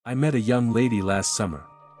I met a young lady last summer.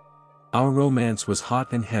 Our romance was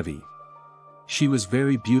hot and heavy. She was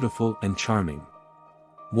very beautiful and charming.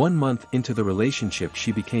 1 month into the relationship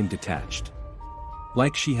she became detached.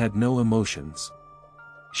 Like she had no emotions.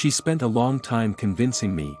 She spent a long time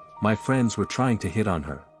convincing me my friends were trying to hit on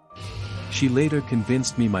her. She later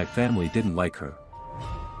convinced me my family didn't like her.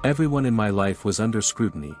 Everyone in my life was under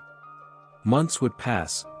scrutiny. Months would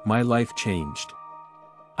pass, my life changed.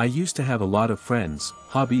 I used to have a lot of friends,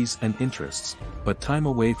 hobbies and interests, but time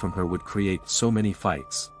away from her would create so many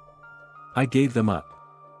fights. I gave them up.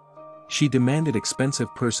 She demanded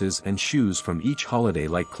expensive purses and shoes from each holiday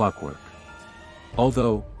like clockwork.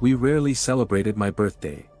 Although, we rarely celebrated my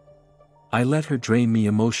birthday. I let her drain me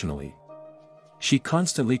emotionally. She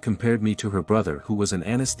constantly compared me to her brother who was an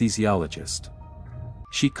anesthesiologist.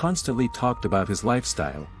 She constantly talked about his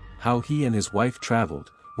lifestyle, how he and his wife traveled,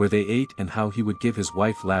 where they ate and how he would give his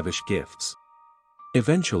wife lavish gifts.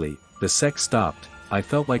 Eventually, the sex stopped. I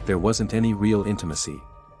felt like there wasn't any real intimacy.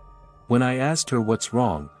 When I asked her what's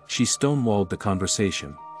wrong, she stonewalled the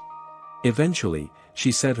conversation. Eventually,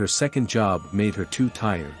 she said her second job made her too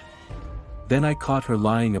tired. Then I caught her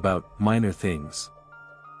lying about minor things.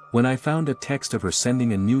 When I found a text of her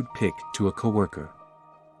sending a nude pic to a coworker,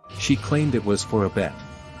 she claimed it was for a bet.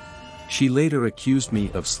 She later accused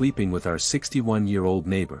me of sleeping with our 61-year-old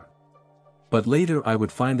neighbor. But later I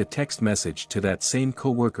would find a text message to that same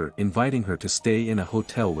coworker inviting her to stay in a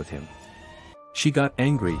hotel with him. She got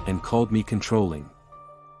angry and called me controlling.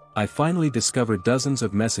 I finally discovered dozens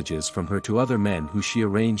of messages from her to other men who she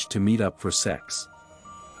arranged to meet up for sex.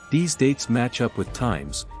 These dates match up with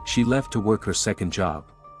times she left to work her second job.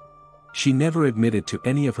 She never admitted to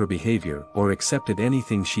any of her behavior or accepted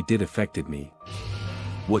anything she did affected me.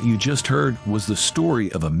 What you just heard was the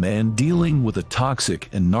story of a man dealing with a toxic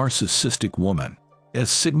and narcissistic woman.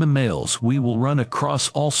 As Sigma males, we will run across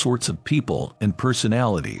all sorts of people and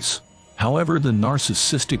personalities. However, the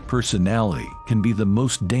narcissistic personality can be the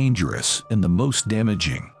most dangerous and the most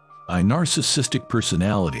damaging. A narcissistic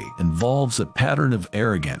personality involves a pattern of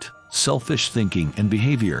arrogant, selfish thinking and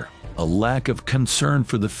behavior, a lack of concern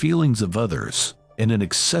for the feelings of others, and an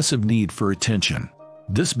excessive need for attention.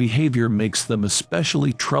 This behavior makes them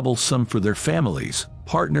especially troublesome for their families,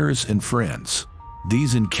 partners, and friends.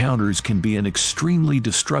 These encounters can be an extremely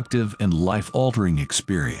destructive and life-altering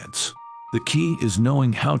experience. The key is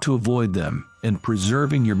knowing how to avoid them and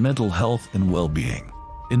preserving your mental health and well-being.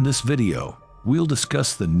 In this video, we'll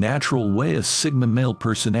discuss the natural way a Sigma male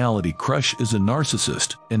personality crushes a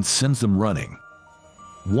narcissist and sends them running.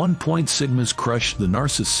 1. Sigmas crush the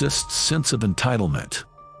narcissist's sense of entitlement.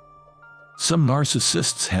 Some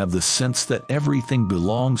narcissists have the sense that everything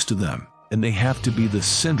belongs to them, and they have to be the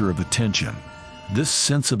center of attention. This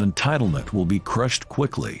sense of entitlement will be crushed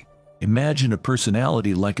quickly. Imagine a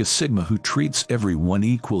personality like a Sigma who treats everyone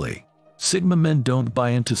equally. Sigma men don't buy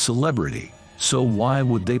into celebrity, so why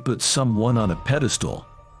would they put someone on a pedestal?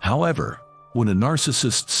 However, when a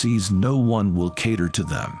narcissist sees no one will cater to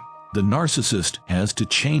them, the narcissist has to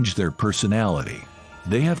change their personality.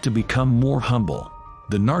 They have to become more humble.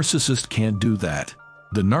 The narcissist can't do that.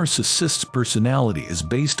 The narcissist's personality is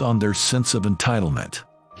based on their sense of entitlement.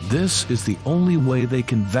 This is the only way they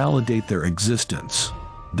can validate their existence.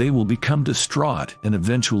 They will become distraught and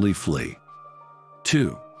eventually flee.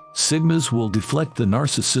 2. Sigmas will deflect the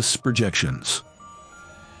narcissist's projections.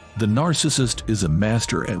 The narcissist is a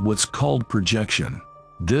master at what's called projection.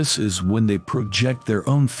 This is when they project their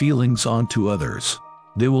own feelings onto others.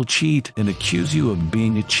 They will cheat and accuse you of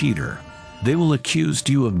being a cheater. They will accuse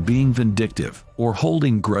you of being vindictive or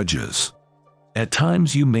holding grudges. At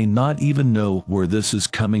times you may not even know where this is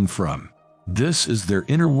coming from. This is their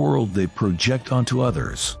inner world they project onto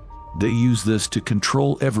others. They use this to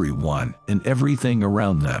control everyone and everything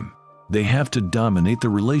around them. They have to dominate the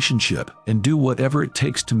relationship and do whatever it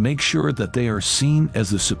takes to make sure that they are seen as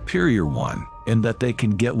the superior one and that they can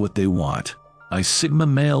get what they want. A Sigma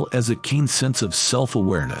male has a keen sense of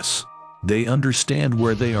self-awareness. They understand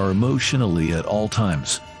where they are emotionally at all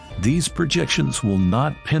times. These projections will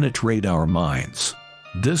not penetrate our minds.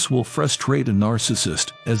 This will frustrate a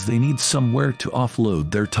narcissist as they need somewhere to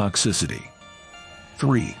offload their toxicity.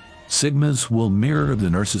 3. Sigmas will mirror the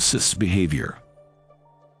narcissist's behavior.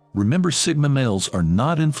 Remember, Sigma males are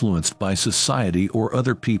not influenced by society or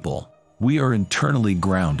other people. We are internally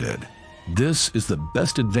grounded. This is the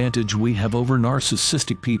best advantage we have over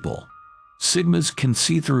narcissistic people. Sigmas can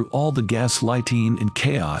see through all the gaslighting and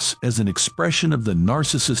chaos as an expression of the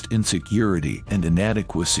narcissist's insecurity and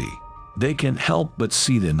inadequacy. They can't help but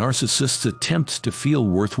see the narcissist's attempts to feel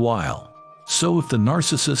worthwhile. So if the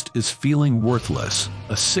narcissist is feeling worthless,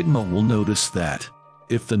 a Sigma will notice that.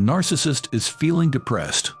 If the narcissist is feeling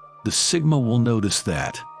depressed, the Sigma will notice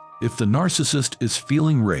that. If the narcissist is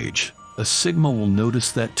feeling rage, a Sigma will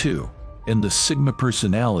notice that too. And the Sigma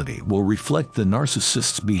personality will reflect the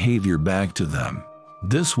narcissist's behavior back to them.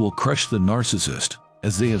 This will crush the narcissist,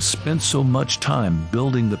 as they have spent so much time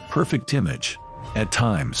building the perfect image. At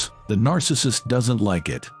times, the narcissist doesn't like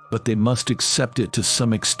it, but they must accept it to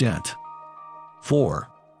some extent. 4.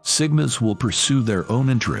 Sigmas will pursue their own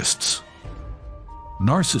interests.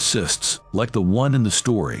 Narcissists, like the one in the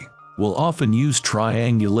story, will often use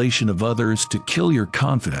triangulation of others to kill your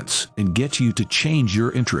confidence and get you to change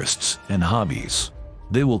your interests and hobbies.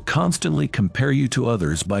 They will constantly compare you to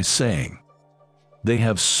others by saying, "They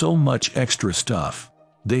have so much extra stuff.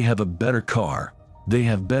 They have a better car. They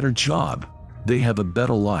have better job. They have a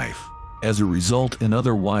better life." As a result, an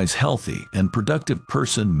otherwise healthy and productive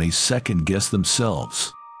person may second-guess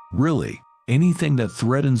themselves. Really, anything that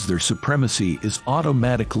threatens their supremacy is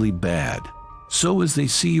automatically bad. So as they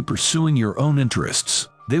see you pursuing your own interests,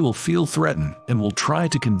 they will feel threatened and will try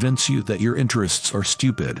to convince you that your interests are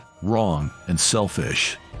stupid, wrong, and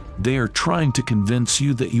selfish. They are trying to convince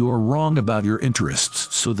you that you are wrong about your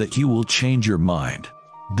interests so that you will change your mind.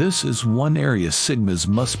 This is one area Sigmas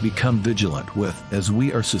must become vigilant with, as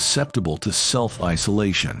we are susceptible to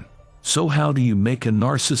self-isolation. So how do you make a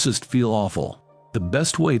narcissist feel awful? The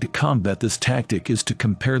best way to combat this tactic is to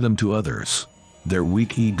compare them to others. Their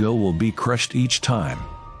weak ego will be crushed each time.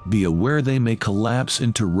 Be aware they may collapse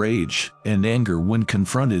into rage and anger when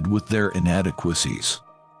confronted with their inadequacies.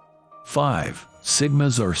 5.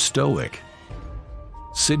 Sigmas are stoic.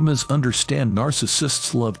 Sigmas understand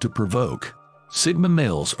narcissists love to provoke. Sigma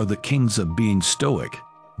males are the kings of being stoic.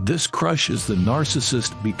 This crushes the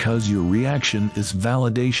narcissist because your reaction is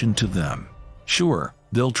validation to them. Sure,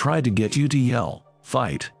 they'll try to get you to yell,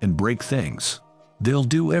 fight, and break things. They'll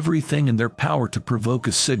do everything in their power to provoke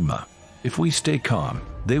a Sigma. If we stay calm,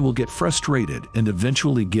 they will get frustrated and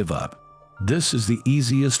eventually give up. This is the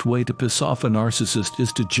easiest way to piss off a narcissist,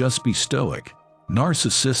 is to just be stoic.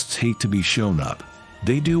 Narcissists hate to be shown up.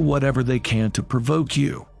 They do whatever they can to provoke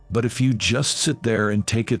you, but if you just sit there and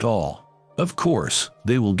take it all, of course,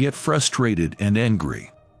 they will get frustrated and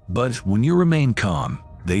angry. But when you remain calm,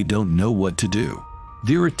 they don't know what to do.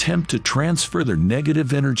 Their attempt to transfer their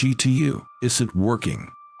negative energy to you isn't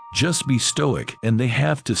working. Just be stoic and they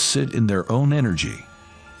have to sit in their own energy.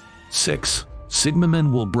 6. Sigma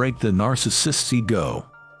men will break the narcissist's ego.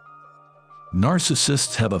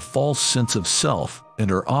 Narcissists have a false sense of self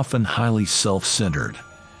and are often highly self-centered.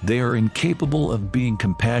 They are incapable of being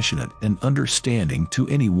compassionate and understanding to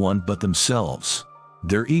anyone but themselves.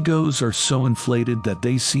 Their egos are so inflated that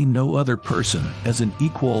they see no other person as an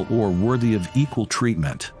equal or worthy of equal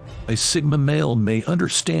treatment. A Sigma male may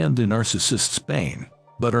understand the narcissist's pain,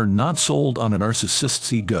 but are not sold on a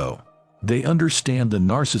narcissist's ego. They understand the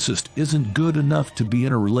narcissist isn't good enough to be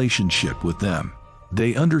in a relationship with them.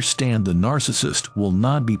 They understand the narcissist will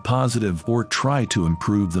not be positive or try to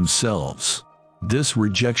improve themselves. This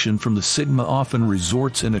rejection from the Sigma often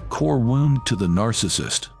resorts in a core wound to the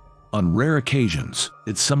narcissist. On rare occasions,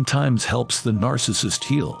 it sometimes helps the narcissist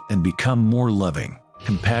heal and become more loving,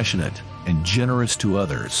 compassionate, and generous to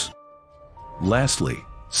others. Lastly,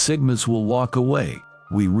 Sigmas will walk away.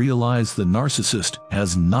 We realize the narcissist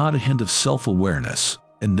has not a hint of self-awareness,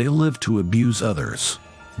 and they live to abuse others.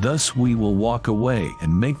 Thus we will walk away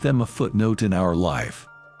and make them a footnote in our life.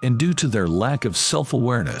 And due to their lack of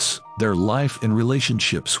self-awareness, their life and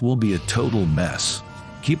relationships will be a total mess.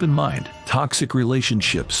 Keep in mind, toxic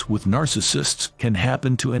relationships with narcissists can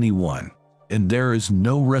happen to anyone. And there is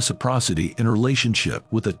no reciprocity in a relationship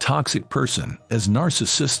with a toxic person, as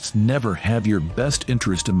narcissists never have your best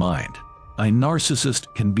interest in mind. A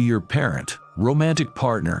narcissist can be your parent, romantic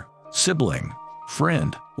partner, sibling,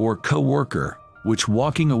 friend, or co-worker, which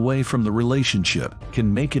walking away from the relationship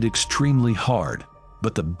can make it extremely hard.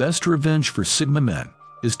 But the best revenge for Sigma men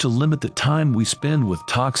is to limit the time we spend with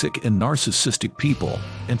toxic and narcissistic people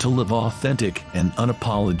and to live authentic and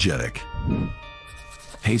unapologetic.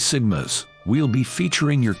 Hey Sigmas, we'll be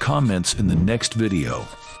featuring your comments in the next video.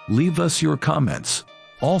 Leave us your comments.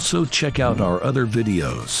 Also check out our other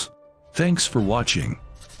videos. Thanks for watching.